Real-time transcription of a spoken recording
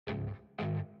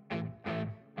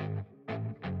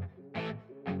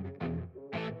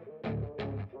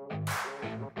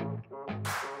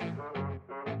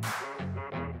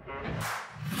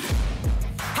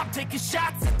taking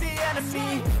shots at the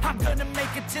enemy. I'm gonna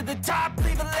make it to the top,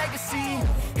 leave a legacy.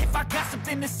 If I got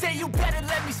something to say, you better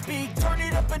let me speak. Turn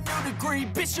it up a new degree,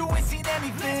 bitch, you ain't seen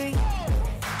anything.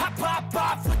 I pop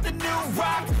off with the new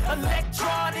rock,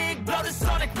 electronic, blow the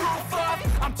sonic roof up.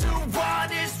 I'm too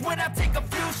honest when I take a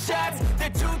few shots.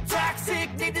 They're too toxic,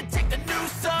 need to take the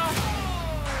noose off.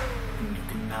 And you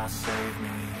cannot save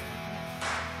me,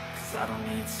 'cause I don't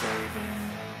need saving.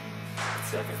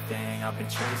 It's everything I've been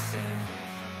chasing,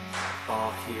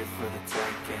 all here for the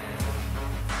taking.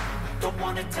 Don't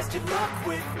wanna test your luck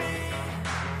with me,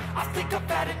 I think I've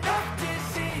had enough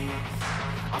disease.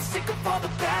 I'm sick of all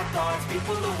the bad thoughts,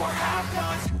 people who are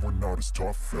half-nots. You are not as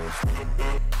tough as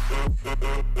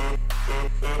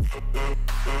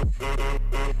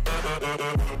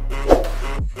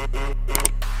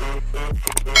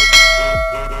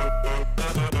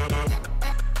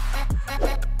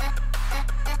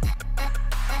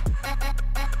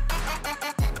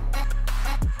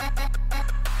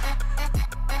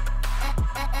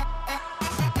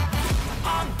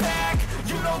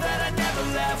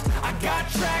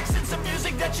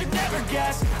that you never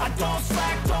guess. I don't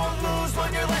slack, don't lose,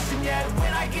 learn your lesson yet.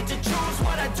 When I get to choose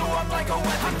what I do, I'm like a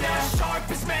weapon. I'm not sharp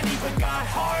as many, but got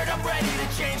heart. I'm ready to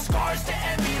change scars to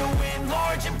envy, to win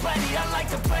large and plenty. I like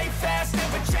to play fast,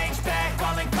 never change back.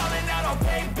 Calling out, I'll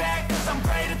pay back, 'cause I'm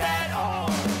great at that. Oh,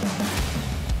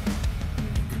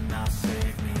 you cannot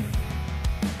save me,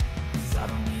 'cause I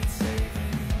don't need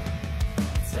saving.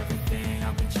 It's everything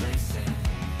I've been chasing,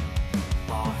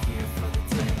 all here for the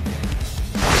taking.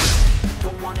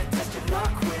 Don't wanna test your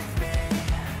luck with me,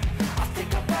 I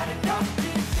think I've had enough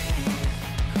disease.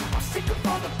 I'm sick of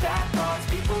all the bad thoughts,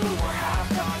 people who are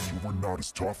half-nots. You are not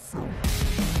as tough though.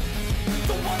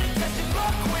 Don't wanna test your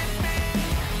luck with me,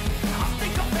 I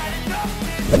think I've had enough disease.